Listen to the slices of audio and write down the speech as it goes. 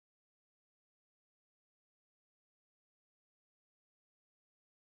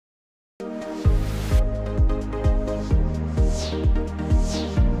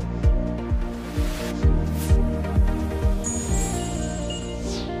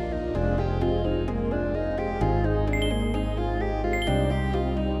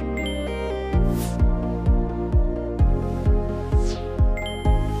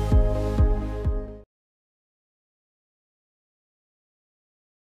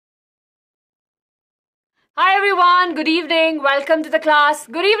Hi everyone, good evening, welcome to the class.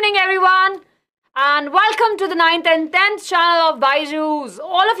 Good evening everyone and welcome to the 9th and 10th channel of BYJU'S.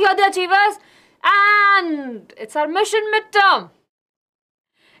 All of you are the achievers and it's our mission midterm.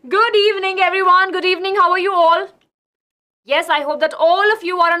 Good evening everyone, good evening, how are you all? Yes, I hope that all of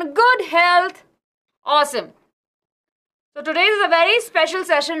you are in good health. Awesome. So today is a very special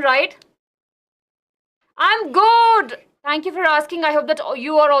session, right? I'm good. Thank you for asking. I hope that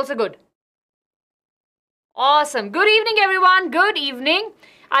you are also good. Awesome. Good evening, everyone. Good evening.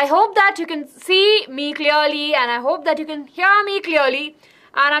 I hope that you can see me clearly and I hope that you can hear me clearly.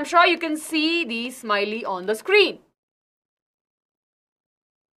 And I'm sure you can see the smiley on the screen.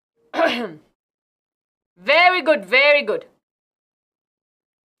 Very good. Very good.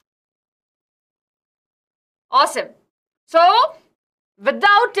 Awesome. So,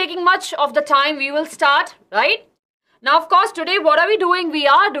 without taking much of the time, we will start, right? Now, of course, today what are we doing? We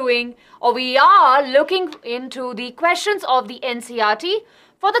are looking into the questions of the NCERT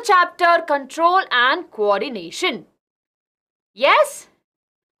for the chapter Control and Coordination. Yes?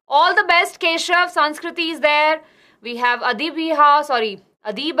 All the best. Keshav, Sanskriti is there. We have Adiba,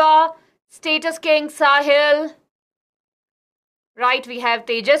 Status King, Sahil. Right, we have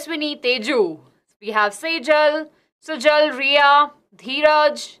Tejaswini, Teju. We have Sejal, Sujal, Riya,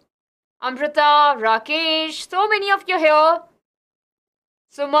 Dheeraj, Amrita, Rakesh, so many of you here.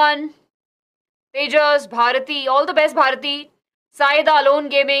 Suman, Tejas, Bharati, all the best Bharati. Saida, Alone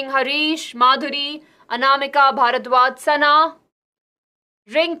Gaming, Harish, Madhuri, Anamika, Bharadwaj, Sana,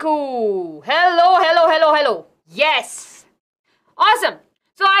 Rinku. Hello. Yes. Awesome.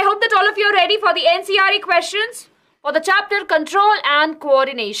 So I hope that all of you are ready for the NCERT questions for the chapter Control and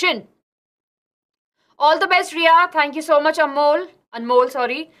Coordination. All the best, Riya. Thank you so much, Anmol,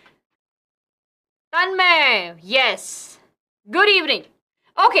 sorry. Tanmay, yes. Good evening.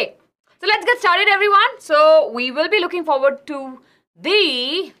 Okay, so let's get started, everyone. So we will be looking forward to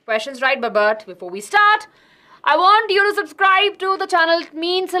the questions, right? But before we start, I want you to subscribe to the channel. It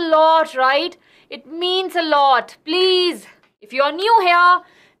means a lot, right? It means a lot. Please, if you are new here,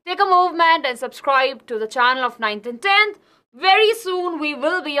 take a movement and subscribe to the channel of 9th and 10th. Very soon, we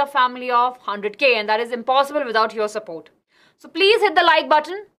will be a family of 100K and that is impossible without your support. So please hit the like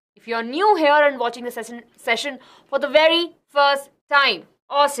button if you are new here and watching the session for the very first time.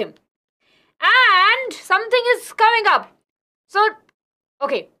 Awesome. And something is coming up. So,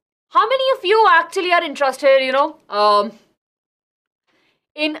 okay. How many of you actually are interested,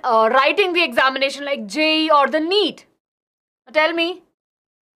 in writing the examination like JEE or the NEET? Tell me.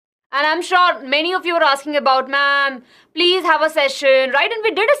 And I'm sure many of you are asking about, ma'am, please have a session, right? And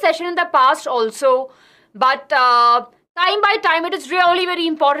we did a session in the past also. But time by time, it is really very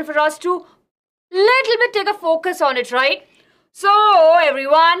important for us to little bit take a focus on it, right? So,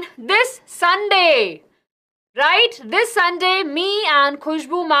 everyone, this Sunday, right? This Sunday, me and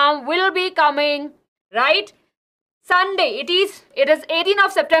Khushbu ma'am will be coming, right? Sunday, it is 18th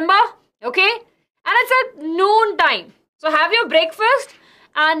of September, okay? And it's at noon time. So, have your breakfast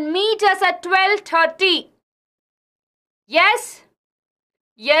and meet us at 12:30. Yes?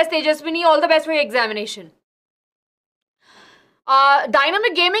 Yes, Tejaswini, all the best for your examination.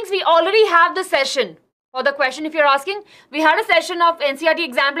 Dynamic Gamings, we already have the session for the question. If you're asking, we had a session of NCERT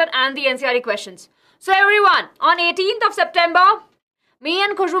exam plan and the NCERT questions. So everyone, on 18th of September, me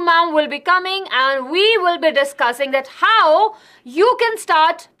and Khushbu ma'am will be coming and we will be discussing that how you can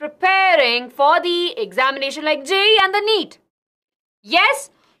start preparing for the examination like JEE and the NEET. Yes,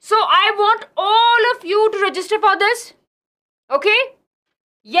 so I want all of you to register for this. Okay?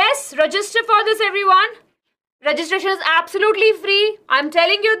 Yes, register for this, everyone. Registration is absolutely free. I'm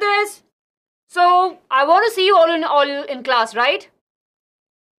telling you this. So I want to see you all in class, right?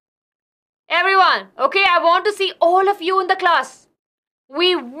 Everyone, okay? I want to see all of you in the class.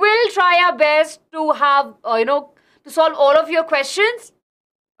 We will try our best to have, to solve all of your questions.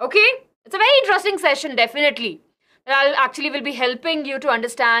 Okay? It's a very interesting session, definitely. That will be helping you to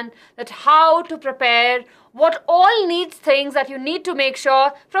understand that how to prepare, what all needs things that you need to make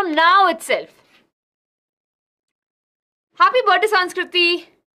sure from now itself. Happy birthday, Sanskriti.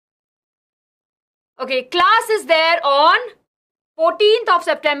 Okay, class is there on 14th of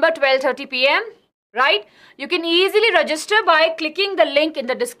September, 12:30 p.m. Right? You can easily register by clicking the link in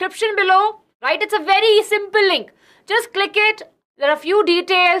the description below. Right? It's a very simple link. Just click it. There are a few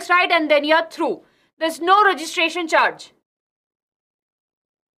details, right? And then you're through. There's no registration charge.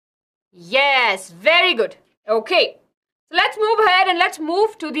 Yes, very good. Okay. So let's move ahead and let's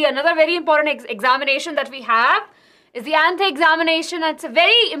move to the another very important examination that we have is the ANTHE examination. It's a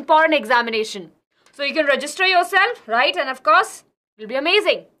very important examination. So you can register yourself, right? And of course, it will be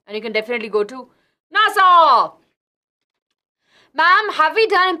amazing. And you can definitely go to NASA. Ma'am, have we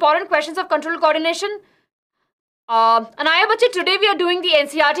done important questions of control coordination? Anaya Bachi, today we are doing the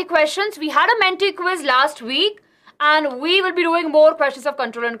NCERT questions. We had a mentee quiz last week and we will be doing more questions of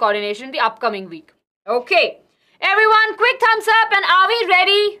control and coordination in the upcoming week. Okay. Everyone, quick thumbs up, and are we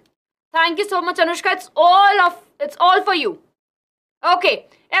ready? Thank you so much, Anushka. It's all for you. Okay,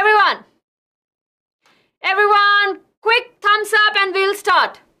 everyone, quick thumbs up and we'll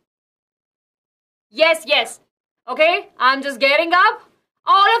start. Yes. Okay, I'm just getting up.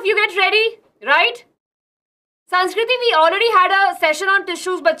 All of you get ready, right? Sanskriti, we already had a session on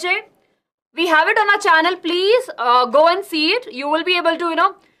tissues, bache. We have it on our channel. Please go and see it. You will be able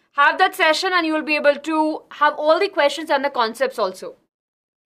to, have that session, and you will be able to have all the questions and the concepts also.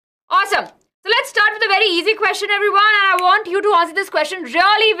 Awesome. So let's start with a very easy question, everyone, and I want you to answer this question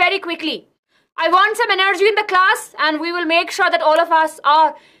really very quickly. I want some energy in the class, and we will make sure that all of us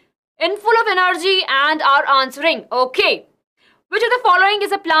are in full of energy and are answering. Okay. Which of the following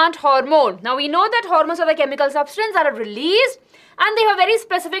is a plant hormone? Now we know that hormones are the chemical substances that are released and they have a very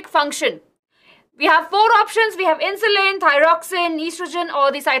specific function. We have 4 options. We have insulin, thyroxin, estrogen,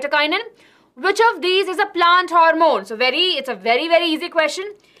 or the cytokinin. Which of these is a plant hormone? So it's a very, very easy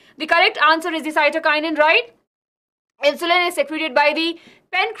question. The correct answer is the cytokinin, right? Insulin is secreted by the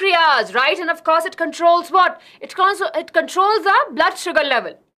pancreas, right? And of course, it controls what? It controls the blood sugar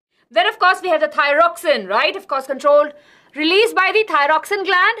level. Then of course, we have the thyroxin, right? Of course, released by the thyroxin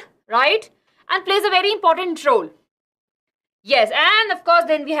gland, right? And plays a very important role. Yes, and of course,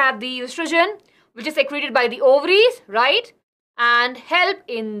 then we have the estrogen, which is secreted by the ovaries, right? And help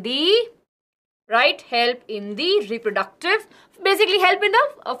in the reproductive, basically help in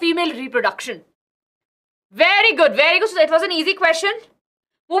the female reproduction. Very good, very good. So that was an easy question.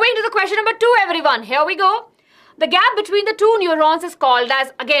 Moving to the question number 2, everyone. Here we go. The gap between the 2 neurons is called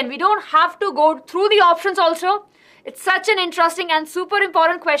as, again, we don't have to go through the options also. It's such an interesting and super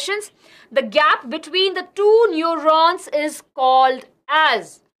important questions. The gap between the 2 neurons is called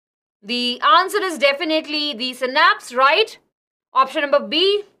as. The answer is definitely the synapse, right? Option number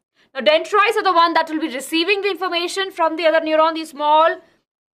B. Now, dendrites are the one that will be receiving the information from the other neuron, these small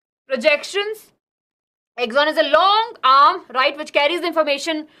projections. Axon is a long arm, right, which carries the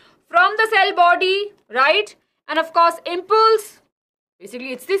information from the cell body, right? And of course, impulse.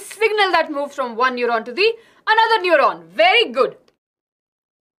 Basically, it's the signal that moves from one neuron to the another neuron. Very good.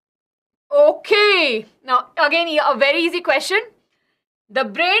 Okay. Now, again, a very easy question. The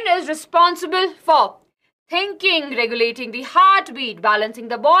brain is responsible for thinking, regulating the heartbeat, balancing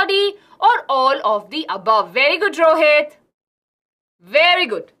the body, or all of the above. Very good, Rohit. Very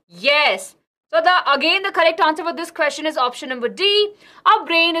good. Yes. So, again, the correct answer for this question is option number D. Our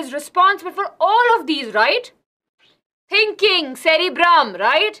brain is responsible for all of these, right? Thinking, cerebrum,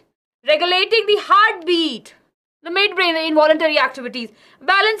 right? Regulating the heartbeat, the midbrain, the involuntary activities,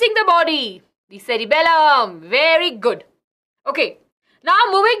 balancing the body, the cerebellum. Very good. Okay. Now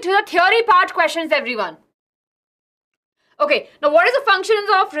moving to the theory part questions, everyone. Okay. Now what is the functions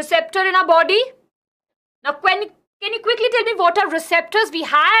of receptor in our body? Now can you quickly tell me what are receptors? We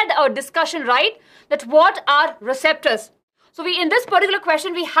had a discussion, right? That what are receptors? So in this particular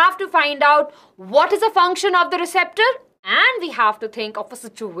question, we have to find out what is the function of the receptor, and we have to think of a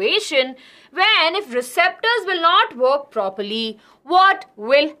situation when if receptors will not work properly, what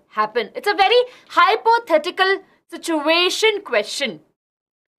will happen? It's a very hypothetical situation question.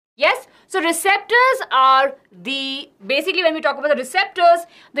 Yes, so receptors are basically when we talk about the receptors,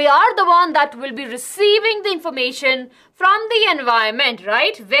 they are the one that will be receiving the information from the environment,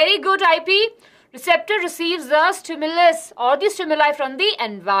 right? Very good, IP. Receptor receives the stimulus or the stimuli from the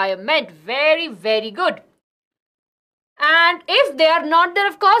environment. Very, very good. And if they are not there,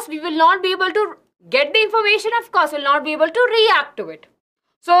 of course, we will not be able to get the information, of course, will not be able to react to it.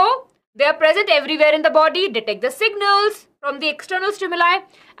 So, they are present everywhere in the body, detect the signals from the external stimuli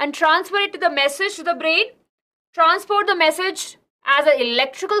and transfer it to the message to the brain, transport the message as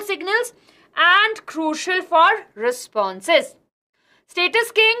electrical signals and crucial for responses.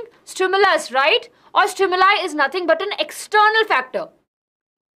 Status king, stimulus, right? Or stimuli is nothing but an external factor.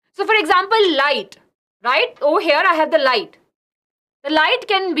 So, for example, light, right? Over here, I have the light. The light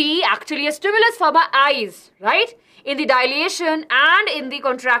can be actually a stimulus for my eyes, right? In the dilation and in the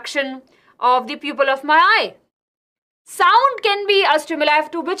contraction of the pupil of my eye. Sound can be a stimuli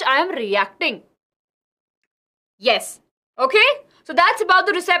to which I am reacting. Yes. Okay? So that's about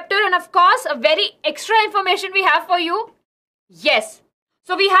the receptor, and of course, a very extra information we have for you. Yes.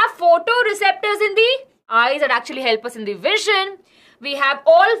 So we have photoreceptors in the eyes that actually help us in the vision. We have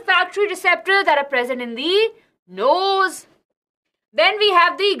olfactory receptors that are present in the nose. Then we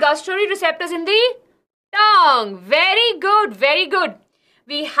have the gustatory receptors in the tongue. Very good, very good.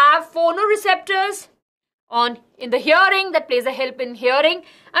 We have phonoreceptors in the hearing that plays a help in hearing.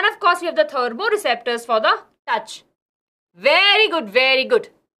 And of course, we have the thermoreceptors for the touch. Very good, very good.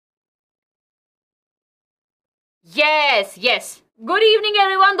 Yes, yes. Good evening,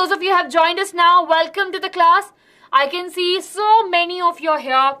 everyone. Those of you who have joined us now, welcome to the class. I can see so many of you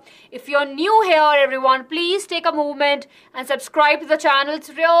here. If you're new here, everyone, please take a moment and subscribe to the channel. It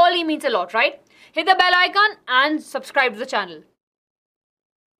really means a lot, right? Hit the bell icon and subscribe to the channel.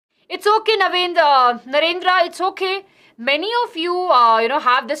 It's okay, Narendra, it's okay. Many of you,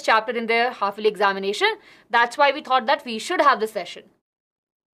 have this chapter in their half-yearly examination. That's why we thought that we should have this session.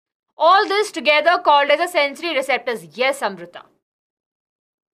 All this together called as a sensory receptors. Yes, Amrita.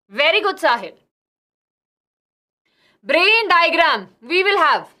 Very good, Sahil. Brain diagram we will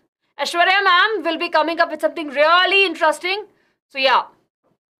have. Aishwarya ma'am will be coming up with something really interesting. So yeah.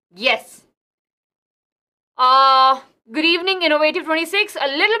 Yes. Good evening, Innovative 26. A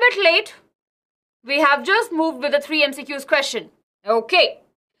little bit late. We have just moved with the 3 MCQs question. Okay.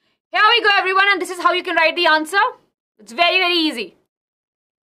 Here we go, everyone, and this is how you can write the answer. It's very, very easy.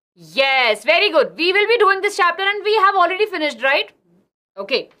 Yes, very good. We will be doing this chapter and we have already finished, right?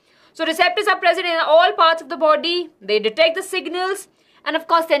 Okay. So receptors are present in all parts of the body. They detect the signals and of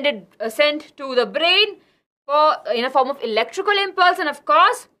course send to the brain in a form of electrical impulse. And of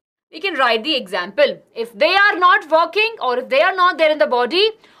course, we can write the example. If they are not working or if they are not there in the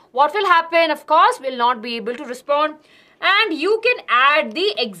body, what will happen? Of course, we'll not be able to respond. And you can add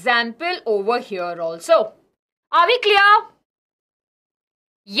the example over here also. Are we clear?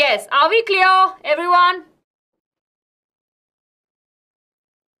 Yes. Are we clear, everyone?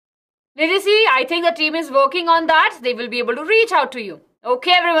 Nidhi, I think the team is working on that. They will be able to reach out to you.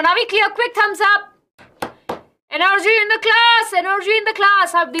 Okay, everyone. Are we clear? Quick thumbs up. Energy in the class. Energy in the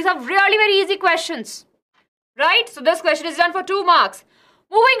class. These are really very easy questions. Right? So this question is done for 2 marks.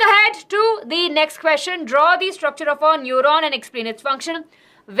 Moving ahead to the next question. Draw the structure of a neuron and explain its function.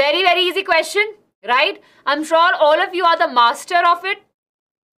 Very, very easy question. Right? I'm sure all of you are the master of it.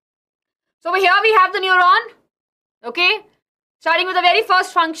 So here we have the neuron. Okay? Starting with the very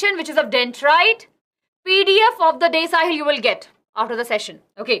first function, which is of dendrite. PDF of the day, Sahil, you will get after the session.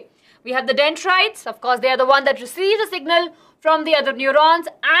 Okay. We have the dendrites. Of course, they are the one that receives the signal from the other neurons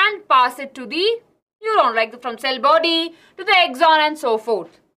and pass it to the neuron, like from cell body to the axon and so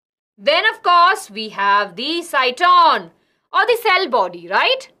forth. Then, of course, we have the cyton or the cell body,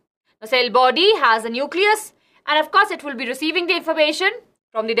 right? The cell body has a nucleus and, of course, it will be receiving the information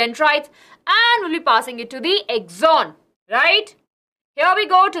from the dendrites and will be passing it to the axon. Right? Here we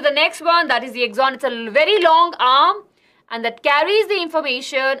go to the next one. That is the axon. It's a very long arm and that carries the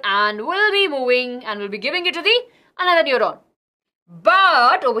information and will be moving and will be giving it to the another neuron.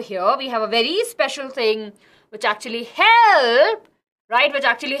 But over here we have a very special thing which actually help, right? Which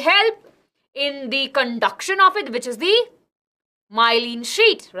actually help in the conduction of it, which is the myelin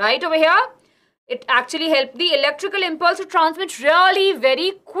sheath, right? Over here, it actually helps the electrical impulse to transmit really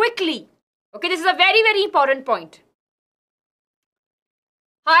very quickly. Okay, this is a very, very important point.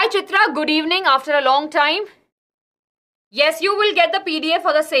 Hi Chitra, good evening after a long time. Yes, you will get the PDF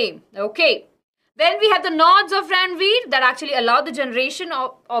for the same. Okay. Then we have the nodes of Ranveer that actually allow the generation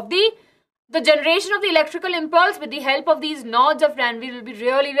of the generation of the electrical impulse with the help of these nodes of Ranveer will be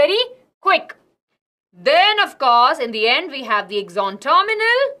really very quick. Then of course in the end we have the axon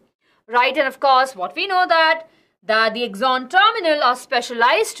terminal, right? And of course what we know that the axon terminal are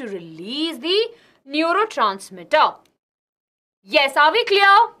specialized to release the neurotransmitter. Yes, are we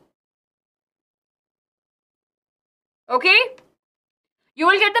clear? Okay. You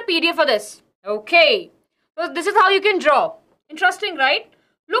will get the PDF for this. Okay. So this is how you can draw. Interesting, right?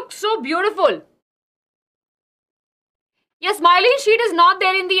 Looks so beautiful. Yes, myelin sheath is not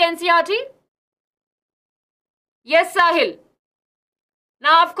there in the NCERT. Yes, Sahil.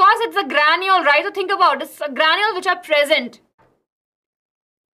 Now, of course, it's a granule, right? So think about it. It's a granule which are present.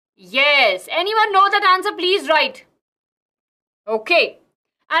 Yes. Anyone know that answer? Please write. Okay.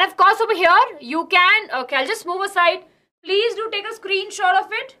 And of course, over here, you can... Okay, I'll just move aside. Please do take a screenshot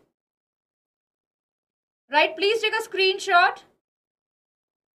of it. Right? Please take a screenshot.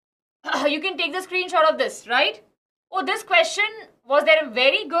 You can take the screenshot of this, right? Oh, this question was there.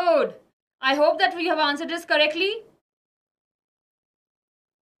 Very good. I hope that we have answered this correctly.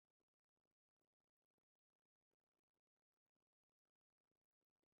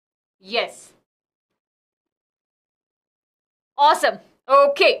 Yes. Awesome.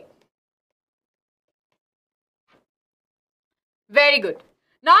 Okay. Very good.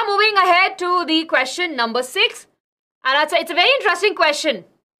 Now moving ahead to the question number 6. And it's a very interesting question.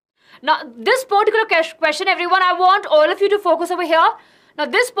 Now, this particular question, everyone, I want all of you to focus over here. Now,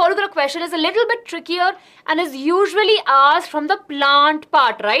 this particular question is a little bit trickier and is usually asked from the plant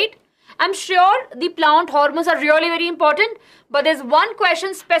part, right? I'm sure the plant hormones are really very important, but there's one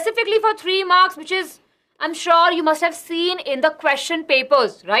question specifically for 3 marks, which is, I'm sure you must have seen in the question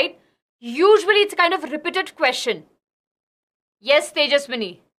papers, right? Usually, it's a kind of repeated question. Yes,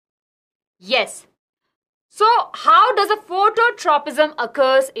 Tejaswini. Yes. So, how does a phototropism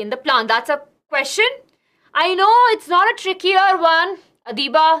occurs in the plant? That's a question. I know it's not a trickier one,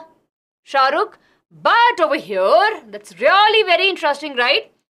 Adiba, Shahrukh, but over here, that's really very interesting,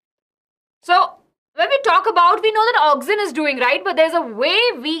 right? So, when we talk about, we know that auxin is doing, right? But there's a way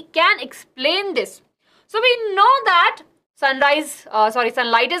we can explain this. So, we know that sunlight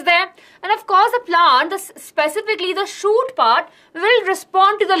is there. And of course, the plant, specifically the shoot part, will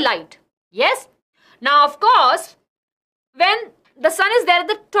respond to the light. Yes? Now, of course, when the sun is there at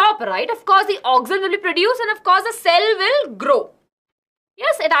the top, right? Of course, the auxin will be produced and of course, the cell will grow.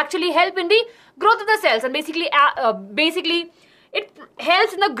 Yes, it actually helps in the growth of the cells and basically it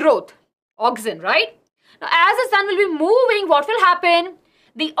helps in the growth, auxin, right? Now, as the sun will be moving, what will happen?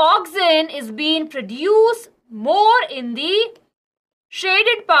 The auxin is being produced more in the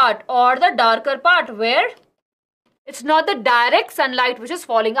shaded part or the darker part where it's not the direct sunlight which is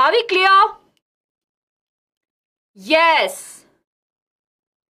falling. Are we clear? Yes.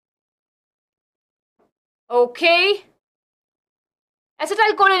 Okay.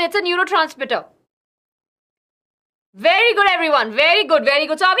 Acetylcholine, it's a neurotransmitter. Very good, everyone. Very good, very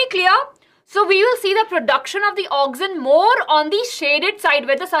good. So, are we clear? So, we will see the production of the auxin more on the shaded side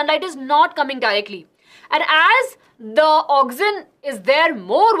where the sunlight is not coming directly. And as the auxin is there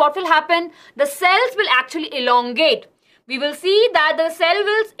more, what will happen? The cells will actually elongate. We will see that the cell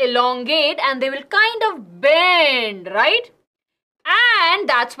will elongate and they will kind of bend, right? And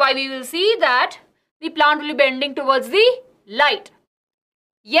that's why we will see that the plant will be bending towards the light.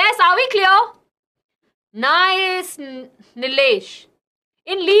 Yes, are we clear? Nice, Nilesh.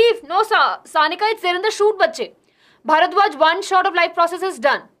 In leaf, no, Sanika, it's there in the shoot, bache. Bharadwaj, 1 shot of life process is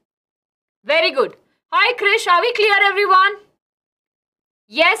done. Very good. Hi, Krish, are we clear, everyone?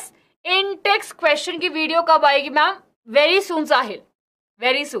 Yes, in text question ki video kab aayegi, ma'am? Very soon, Sahil.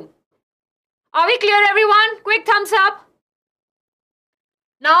 Very soon. Are we clear, everyone? Quick thumbs up.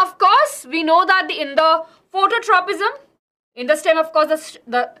 Now, of course, we know that in the phototropism, in the stem, of course,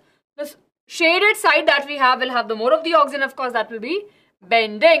 the shaded side that we have will have the more of the auxin, of course, that will be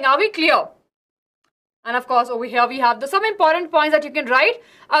bending. Are we clear? And of course, over here we have some important points that you can write.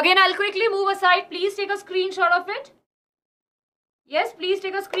 Again, I'll quickly move aside. Please take a screenshot of it. Yes, please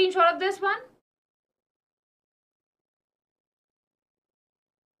take a screenshot of this one.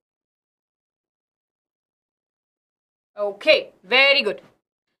 Okay, very good.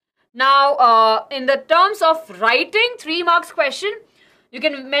 Now, in the terms of writing 3 marks question, you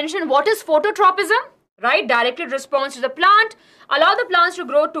can mention what is phototropism, right? Directed response to the plant. Allow the plants to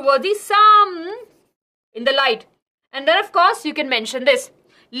grow towards the sun in the light. And then, of course, you can mention this.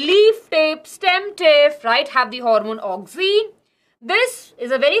 Leaf tip, stem tip, right, have the hormone auxin. This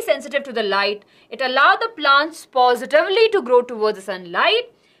is a very sensitive to the light. It allows the plants positively to grow towards the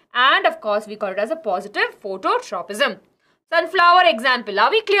sunlight. And, of course, we call it as a positive phototropism. Sunflower example. Are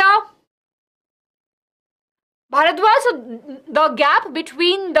we clear? Bharadwaj, so the gap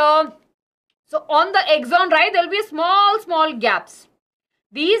between so on the axon, right, there will be small gaps.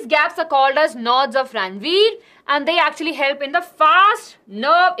 These gaps are called as nodes of Ranvier and they actually help in the fast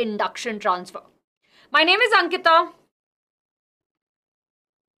nerve induction transfer. My name is Ankita.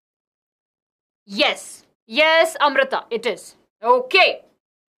 Yes, Amrita, it is. Okay,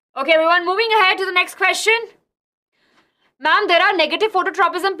 everyone, moving ahead to the next question. Ma'am, there are negative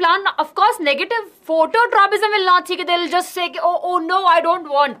phototropism plant. Of course, negative phototropism will not see. They'll just say, oh no, I don't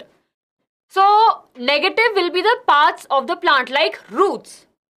want. So, negative will be the parts of the plant like roots.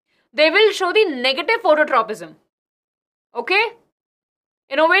 They will show the negative phototropism. Okay?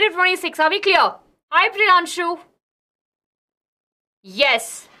 Innovative 26, are we clear? Hi, Priyanshu.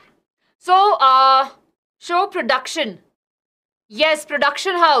 Yes. So, show production. Yes,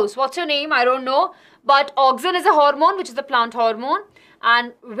 production house. What's your name? I don't know. But auxin is a hormone, which is a plant hormone.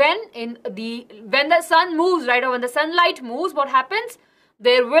 And when the sun moves, right, or when the sunlight moves, what happens?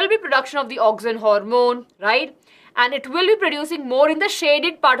 There will be production of the auxin hormone, right? And it will be producing more in the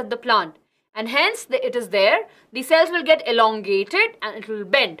shaded part of the plant. And hence, it is there. The cells will get elongated and it will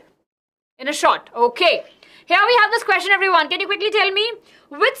bend. In a short, okay. Here we have this question, everyone. Can you quickly tell me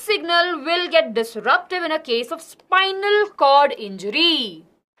which signal will get disruptive in a case of spinal cord injury?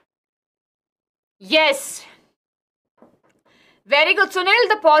 Yes. Very good, Sunil.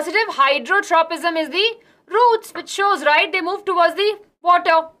 The positive hydrotropism is the roots, which shows, right, they move towards the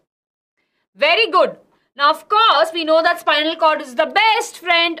water. Very good. Now, of course, we know that spinal cord is the best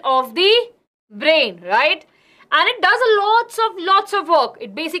friend of the brain, right? And it does lots of work.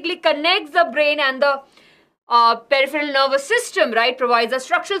 It basically connects the brain and the peripheral nervous system, right? Provides a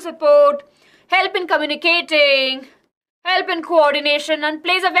structural support, help in communicating, help in coordination, and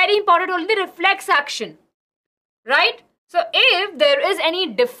plays a very important role in the reflex action, right? So if there is any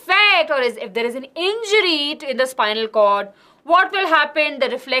defect or if there is an injury in the spinal cord, what will happen? The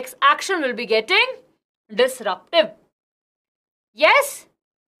reflex action will be getting disruptive. Yes?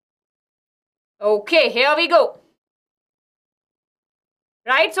 Okay, here we go.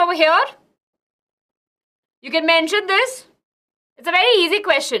 Right, so over here, you can mention this. It's a very easy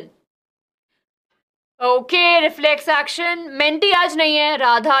question. Okay, reflex action. Menti aaj nahi hai.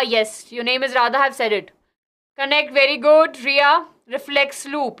 Radha, yes. Your name is Radha, I've said it. Connect, very good. Ria, reflex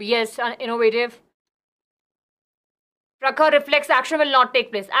loop. Yes, innovative. Prakhar, reflex action will not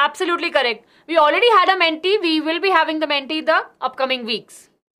take place. Absolutely correct. We already had a Menti. We will be having the Menti the upcoming weeks.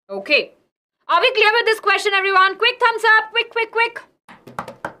 Okay. Are we clear with this question, everyone? Quick thumbs up. Quick.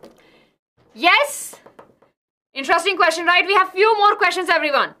 Yes. Interesting question, right? We have few more questions,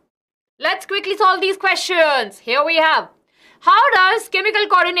 everyone. Let's quickly solve these questions. Here we have. How does chemical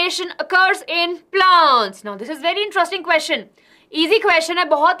coordination occurs in plants? Now, this is very interesting question. Easy question है,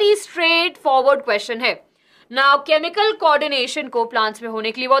 बहुत ही straightforward question है. Now, chemical coordination को plants में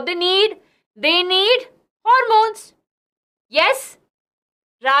होने के लिए what they need? They need hormones. Yes?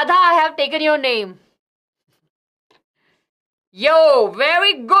 Radha, I have taken your name. Yo,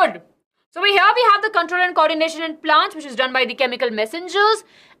 very good. So here we have the control and coordination in plants, which is done by the chemical messengers,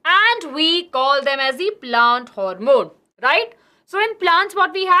 and we call them as the plant hormone, right? So in plants,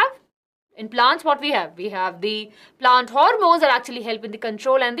 what we have? In plants, what we have? We have the plant hormones that actually help in the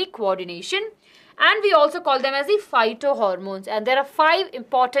control and the coordination, and we also call them as the phytohormones. And there are five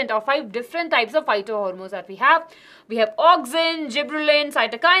different types of phytohormones that we have. We have auxin, gibberellin,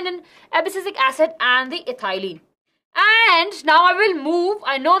 cytokinin, abscisic acid, and the ethylene. And now I will move.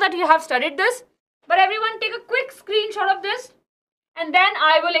 I know that you have studied this, but everyone take a quick screenshot of this and then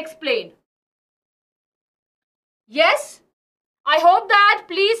I will explain. Yes? I hope that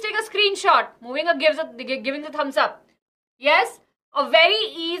please take a screenshot. Giving the thumbs up. Yes? A very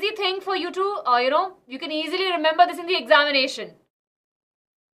easy thing for you to, you can easily remember this in the examination.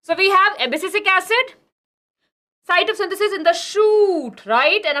 So we have abscisic acid, site of synthesis in the shoot,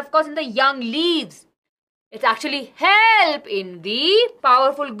 right? And of course in the young leaves. It actually helps in the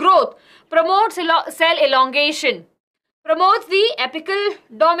powerful growth, promotes cell elongation, promotes the apical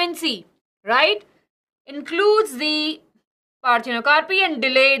dormancy, right? Includes the parthenocarpy and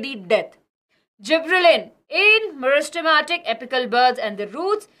delay the death. Gibberellin in meristematic apical buds and the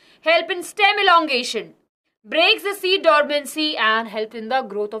roots help in stem elongation, breaks the seed dormancy and help in the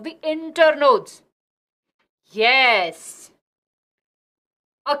growth of the internodes. Yes.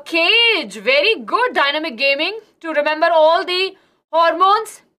 A cage, very good. Dynamic gaming to remember all the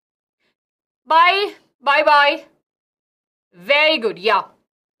hormones. Bye. Very good, yeah.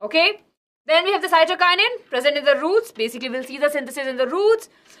 Okay. Then we have the cytokinin present in the roots. Basically, we'll see the synthesis in the roots,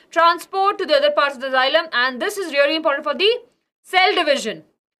 transport to the other parts of the xylem, and this is really important for the cell division.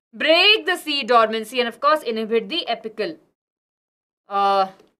 Break the seed dormancy and of course inhibit the apical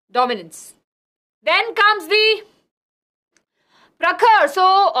dominance. Then comes the Prakhar.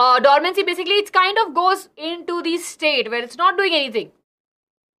 So, dormancy basically it kind of goes into the state where it's not doing anything.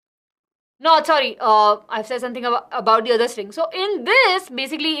 No, sorry, I've said something about the other thing. So, in this,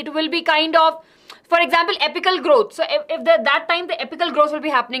 basically it will be kind of, for example, apical growth. So, if that time the apical growth will be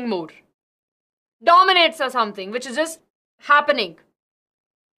happening more. Dominates or something, which is just happening.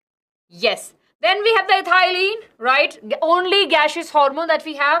 Yes. Then we have the ethylene, right? The only gaseous hormone that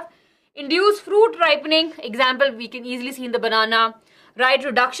we have. Induce fruit ripening, example we can easily see in the banana, right?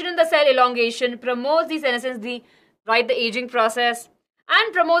 Reduction in the cell elongation, promotes the senescence, the aging process,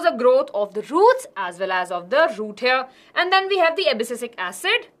 and promotes the growth of the roots as well as of the root hair. And then we have the abscisic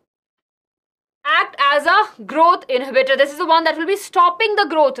acid, act as a growth inhibitor. This is the one that will be stopping the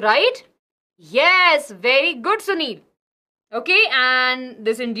growth, right? Yes, very good, Sunil. Okay, and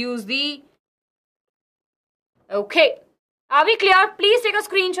this induce the, okay. Are we clear? Please take a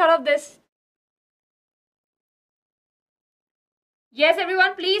screenshot of this. Yes,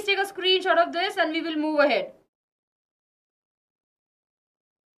 everyone, please take a screenshot of this and we will move ahead.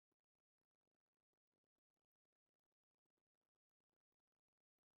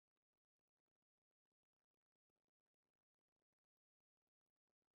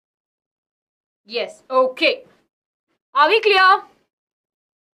 Yes, okay. Are we clear?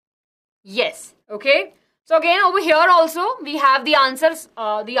 Yes. Okay. So again, over here also we have the answers,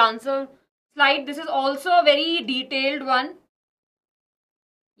 the answer slide. This is also a very detailed one.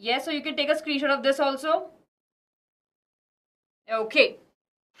 Yes, so you can take a screenshot of this also. Okay.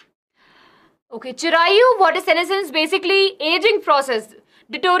 Okay, Chirayu, what is senescence? Basically, aging process.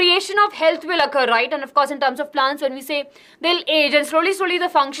 Deterioration of health will occur, right? And of course, in terms of plants, when we say they'll age and slowly the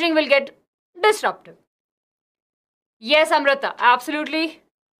functioning will get disrupted. Yes, Amrita, absolutely.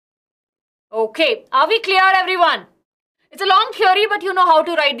 Okay, are we clear, everyone? It's a long theory, but you know how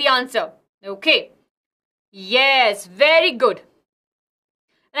to write the answer. Okay. Yes, very good.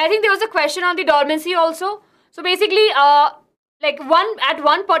 And I think there was a question on the dormancy also. So basically, like at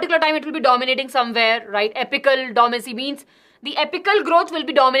one particular time, it will be dominating somewhere, right? Apical dormancy means the apical growth will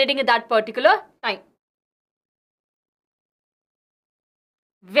be dominating at that particular time.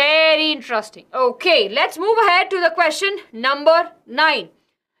 Very interesting. Okay, let's move ahead to the question number 9.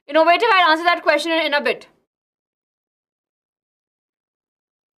 Innovative, I'll answer that question in a bit.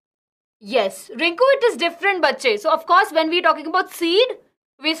 Yes, Rinku, it is different, bache. So, of course, when we're talking about seed,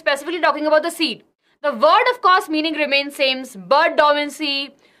 we're specifically talking about the seed. The word, of course, meaning remains same. Bud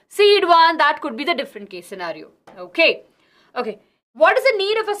dormancy, seed one, that could be the different case scenario. Okay. Okay. What is the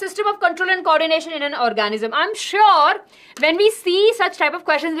need of a system of control and coordination in an organism? I'm sure when we see such type of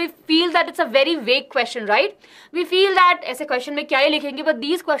questions, we feel that it's a very vague question, right? We feel that as a question mein kya hi likhenge, but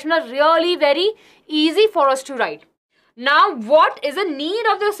these questions are really very easy for us to write. Now, what is the need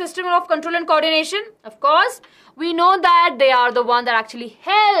of the system of control and coordination? Of course, we know that they are the one that actually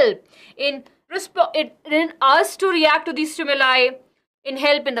help in us to react to these stimuli, in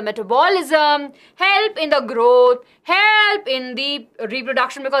help in the metabolism, help in the growth, help in the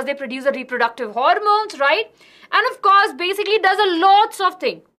reproduction because they produce the reproductive hormones, right? And of course, basically does a lots of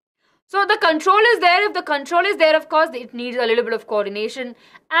things. So the control is there. If the control is there, of course, it needs a little bit of coordination.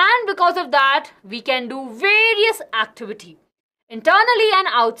 And because of that, we can do various activity, internally and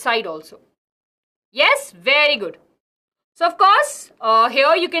outside also. Yes, very good. So of course,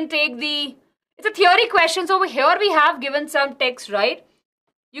 here you can take it's a theory question. So over here we have given some text, right?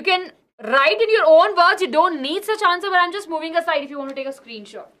 You can write in your own words. You don't need such answer, but I'm just moving aside if you want to take a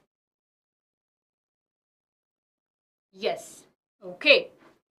screenshot. Yes. Okay.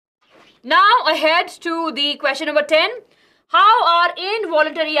 Now ahead to the question number 10. How are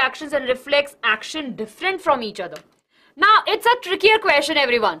involuntary actions and reflex action different from each other? Now it's a trickier question,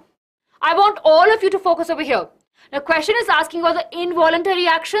 everyone. I want all of you to focus over here. The question is asking about the involuntary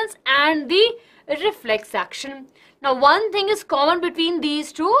actions and the reflex action. Now one thing is common between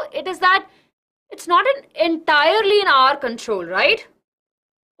these two. It is that it's not entirely in our control, right?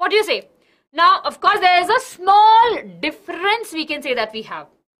 What do you say? Now, of course, there is a small difference we can say that we have.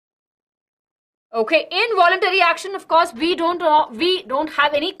 Okay, involuntary action, of course, we don't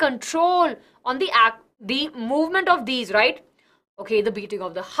have any control on the movement of these, right? Okay, the beating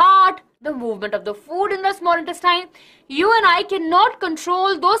of the heart, the movement of the food in the small intestine. You and I cannot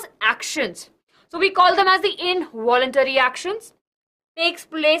control those actions. So we call them as the involuntary actions. Takes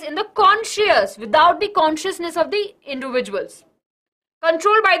place in the conscious, without the consciousness of the individuals.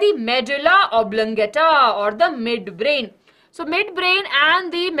 Controlled by the medulla oblongata or the midbrain. So midbrain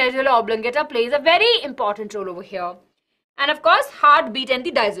and the medulla oblongata plays a very important role over here. And of course, heartbeat and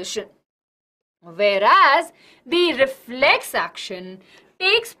the digestion. Whereas the reflex action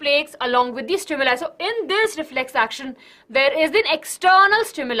takes place along with the stimuli. So in this reflex action, there is an external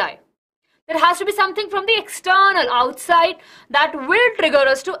stimuli. There has to be something from the external outside that will trigger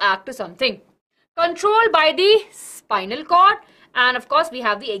us to act to something. Controlled by the spinal cord. And of course, we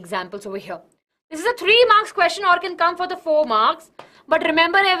have the examples over here. This is a 3 marks question or can come for the 4 marks. But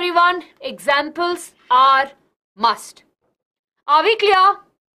remember everyone, examples are must. Are we clear?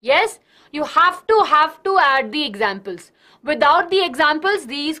 Yes, you have to add the examples. Without the examples,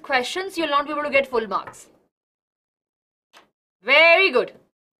 these questions, you'll not be able to get full marks. Very good.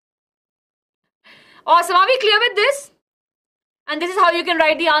 Awesome. Are we clear with this? And this is how you can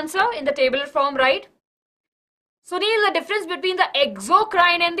write the answer in the table form, right? So, Neil, the difference between the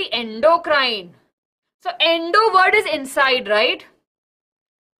exocrine and the endocrine. So, endo word is inside, right?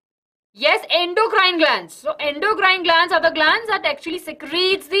 Yes, endocrine glands. So, endocrine glands are the glands that actually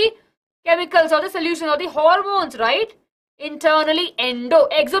secretes the chemicals or the solution or the hormones, right? Internally, endo.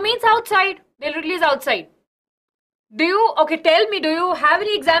 Exo means outside. They'll release outside. Okay, tell me, do you have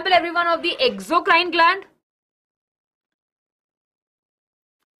any example, everyone, of the exocrine gland?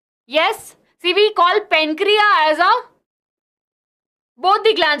 Yes. See, we call pancreas as both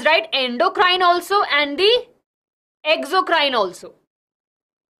the glands, right? Endocrine also and the exocrine also.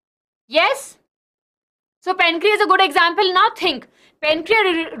 Yes? So pancreas is a good example. Now think,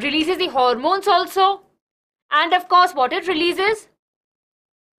 pancreas releases the hormones also. And of course, what it releases?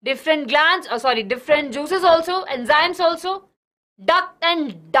 Different glands, different juices also, enzymes also. Duct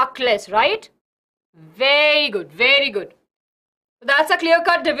and ductless, right? Very good, very good. So that's a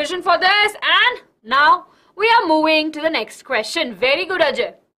clear-cut division for this. And now we are moving to the next question. Very good,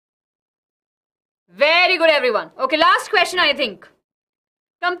 Ajay. Very good, everyone. Okay, last question, I think.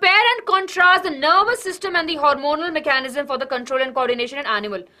 Compare and contrast the nervous system and the hormonal mechanism for the control and coordination in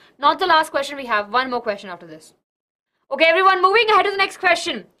animal. Not the last question we have. One more question after this. Okay, everyone, moving ahead to the next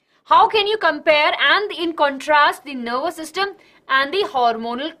question. How can you compare and in contrast the nervous system and the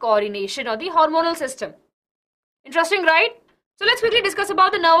hormonal coordination or the hormonal system? Interesting, right? So let's quickly discuss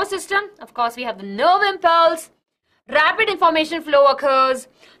about the nervous system. Of course, we have the nerve impulse, rapid information flow occurs,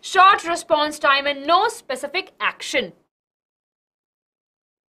 short response time and no specific action.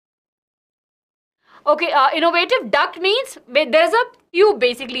 Okay, innovative duct means there's a tube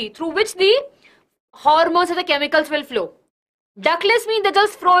basically through which the hormones and the chemicals will flow. Ductless means they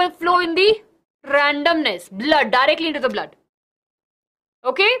just flow in the randomness, blood, directly into the blood.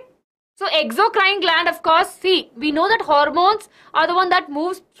 Okay, so exocrine gland, of course, see, we know that hormones are the one that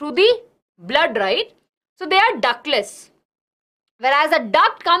moves through the blood, right? So they are ductless. Whereas a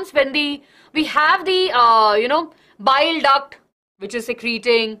duct comes when we have the, bile duct, which is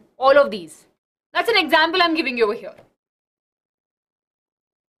secreting all of these. That's an example I'm giving you over here.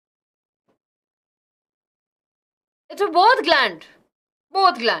 It's a both gland.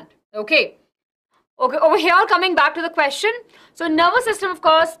 Okay. Okay, over here, coming back to the question. So nervous system, of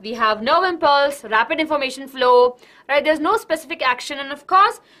course, we have nerve impulse, rapid information flow, right? There's no specific action and of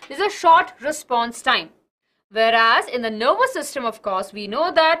course, there's a short response time. Whereas in the nervous system, of course, we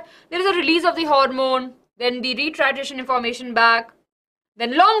know that there is a release of the hormone, then the retranslation information back,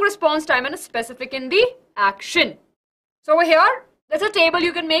 then long response time and a specific in the action. So over here, there's a table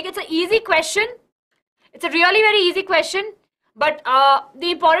you can make. It's an easy question. It's a really very easy question. But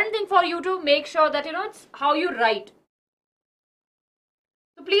the important thing for you to make sure that, it's how you write.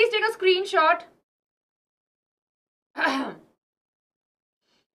 So please take a screenshot.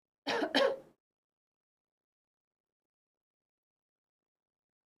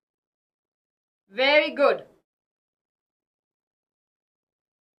 Very good.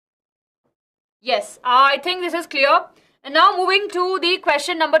 Yes, I think this is clear. And now moving to the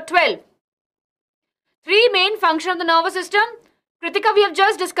question number 12. Three main functions of the nervous system. Kritika, we have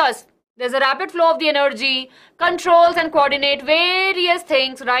just discussed. There's a rapid flow of the energy, controls and coordinate various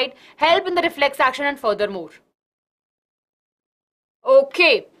things, right? Help in the reflex action and furthermore.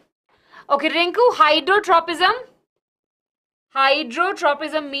 Okay. Okay, Rinku, hydrotropism.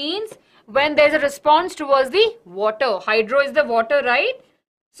 Hydrotropism means when there's a response towards the water. Hydro is the water, right?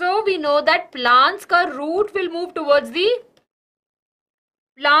 So we know that plants' root will move towards the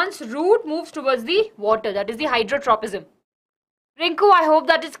water. That is the hydrotropism. Rinku, I hope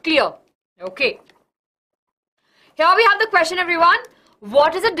that is clear. Okay. Here we have the question, everyone.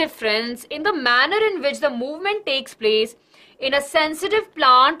 What is the difference in the manner in which the movement takes place in a sensitive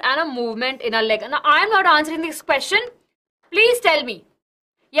plant and a movement in a leg? Now, I am not answering this question. Please tell me.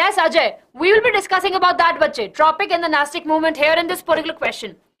 Yes, Ajay, we will be discussing about that, bache. Tropic and the nastic movement here in this particular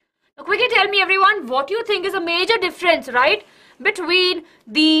question. Now, quickly tell me, everyone, what you think is a major difference, right, between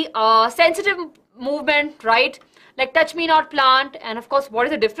the sensitive movement, right, like touch me not plant, and of course, what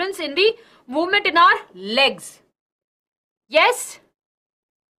is the difference in the movement in our legs? Yes?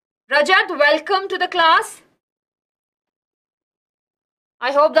 Rajat, welcome to the class.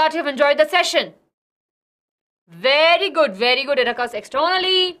 I hope that you've enjoyed the session. Very good, it occurs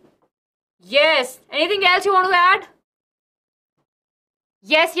externally. Yes, anything else you want to add?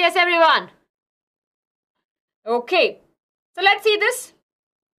 Yes, everyone. Okay, so let's see this.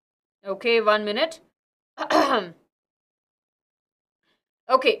 Okay, 1 minute.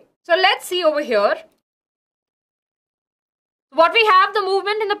 Okay, so let's see over here. What we have, the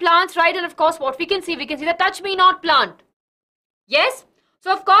movement in the plants, right? And of course, what we can see the touch me not plant. Yes?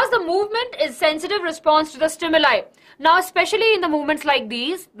 So of course, the movement is sensitive response to the stimuli. Now, especially in the movements like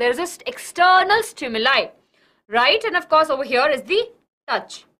these, there is an external stimuli, right? And of course, over here is the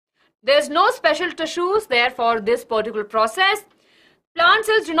touch. There's no special tissues there for this particular process. Plant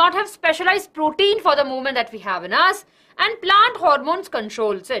cells do not have specialized protein for the movement that we have in us, and plant hormones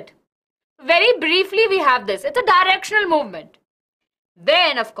controls it. Very briefly, we have this. It's a directional movement.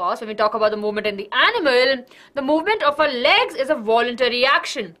 Then, of course, when we talk about the movement in the animal, the movement of our legs is a voluntary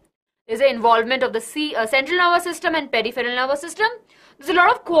action. There's an involvement of the central nervous system and peripheral nervous system. There's a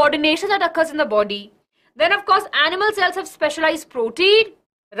lot of coordination that occurs in the body. Then, of course, animal cells have specialized protein,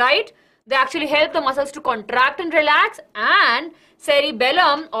 right? They actually help the muscles to contract and relax, and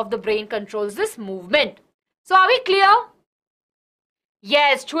cerebellum of the brain controls this movement. So are we clear?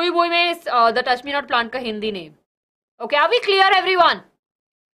 Yes, Chui Boi mein is the touch me not plant ka Hindi name. Okay, are we clear everyone?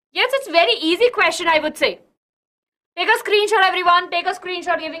 Yes, it's very easy question I would say. Take a screenshot everyone, take a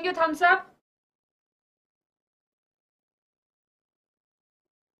screenshot, giving you thumbs up.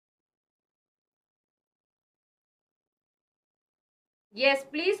 Yes,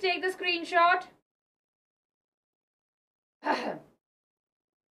 please take the screenshot.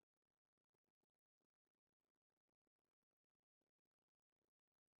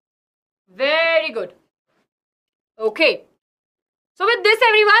 Very good. Okay. So with this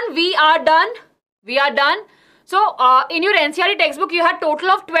everyone, we are done. We are done. So in your NCERT textbook, you had total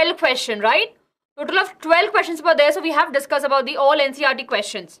of 12 questions, right? Total of 12 questions were there. So we have discussed about the all NCERT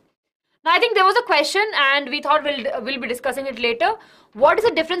questions. Now I think there was a question and we thought we'll be discussing it later. What is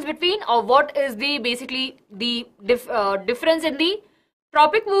the difference between, or what is the basically the difference in the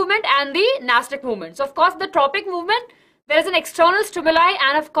tropic movement and the nastic movement? So of course the tropic movement, there is an external stimuli,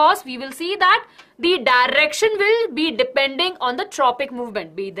 and of course we will see that the direction will be depending on the tropic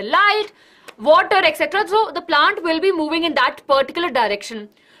movement, be the light, water, etc. So the plant will be moving in that particular direction,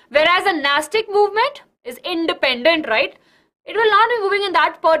 whereas the nastic movement is independent, right? It will not be moving in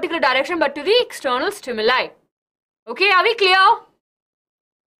that particular direction but to the external stimuli. Okay, are we clear?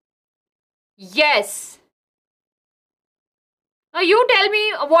 Yes. Now you tell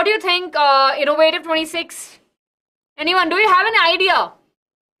me, what do you think, Innovative 26? Anyone, do you have an idea?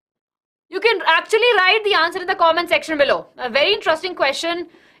 You can actually write the answer in the comment section below. A very interesting question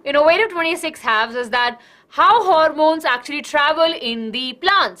Innovative 26 has is that how hormones actually travel in the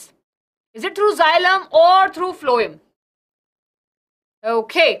plants. Is it through xylem or through phloem?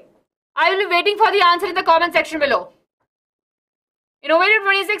 Okay. I will be waiting for the answer in the comment section below. Innovative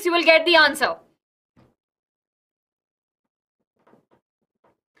 26, you will get the answer.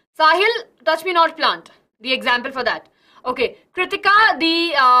 Sahil, touch me not plant. The example for that. Okay. Kritika,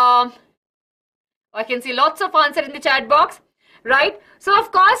 the I can see lots of answer in the chat box. Right. So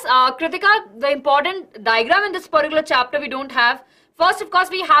of course, Kritika, the important diagram in this particular chapter we don't have. First, of course,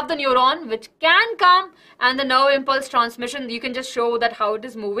 we have the neuron which can come, and the nerve impulse transmission. You can just show that how it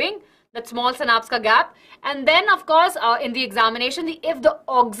is moving, that small synapse ka gap. And then, of course, in the examination, if the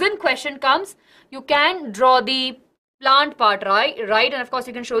auxin question comes, you can draw the plant part, right? And of course,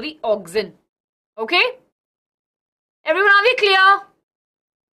 you can show the auxin. Okay? Everyone, are we clear?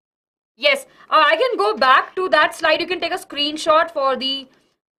 Yes. I can go back to that slide. You can take a screenshot for the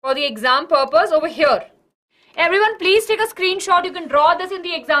exam purpose over here. Everyone, please take a screenshot. You can draw this in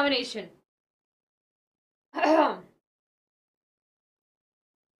the examination.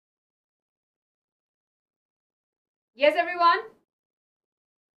 Yes, everyone.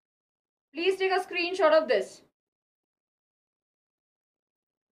 Please take a screenshot of this.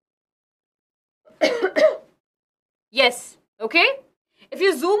 Yes. Okay. If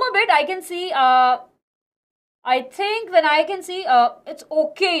you zoom a bit, I can see, I think when I can see, it's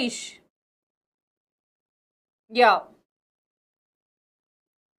okayish. Yeah.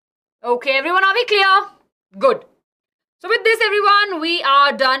 Okay, everyone, are we clear? Good. So with this, everyone, we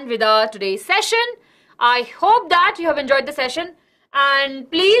are done with our today's session. I hope that you have enjoyed the session. And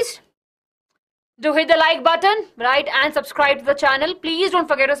please do hit the like button, right? And subscribe to the channel. Please don't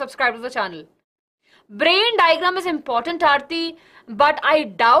forget to subscribe to the channel. Brain diagram is important, Aarti, but I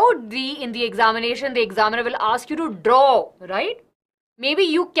doubt in the examination, the examiner will ask you to draw, right? Maybe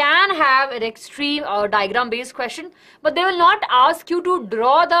you can have an extreme or diagram based question, but they will not ask you to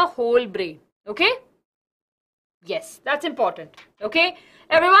draw the whole brain. Okay? Yes, that's important. Okay?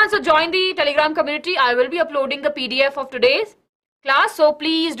 Everyone, so join the Telegram community. I will be uploading the PDF of today's class, so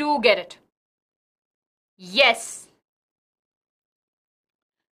please do get it. Yes.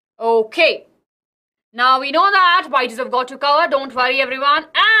 Okay. Now we know that BYJU'S have got to cover. Don't worry, everyone.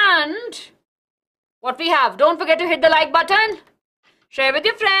 And what we have, don't forget to hit the like button. Share with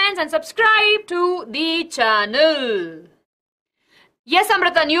your friends and subscribe to the channel. Yes,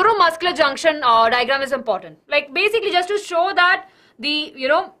 Amrita, neuromuscular junction diagram is important. Like basically just to show that the,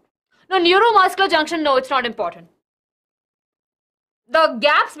 no, neuromuscular junction, no, it's not important. The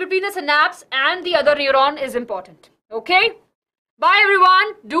gaps between the synapse and the other neuron is important. Okay? Bye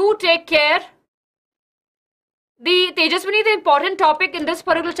everyone. Do take care. The Tejaswini, the important topic in this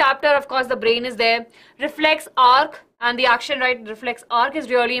particular chapter, of course, the brain is there. Reflex arc and the action, right? Reflex arc is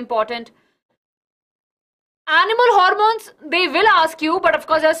really important. Animal hormones, they will ask you, but of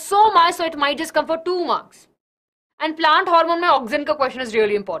course, there's so much, so it might just come for 2 marks. And plant hormone, my auxin ka question is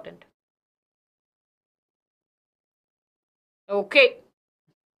really important. Okay.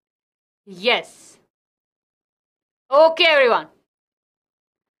 Yes. Okay, everyone.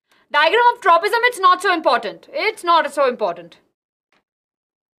 Diagram of tropism, it's not so important. It's not so important.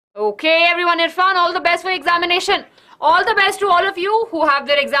 Okay, everyone, Irfan, all the best for examination. All the best to all of you who have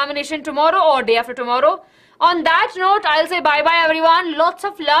their examination tomorrow or day after tomorrow. On that note, I'll say bye-bye, everyone. Lots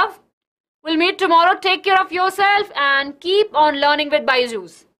of love. We'll meet tomorrow. Take care of yourself and keep on learning with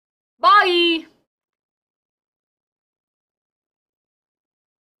BYJU'S. Bye.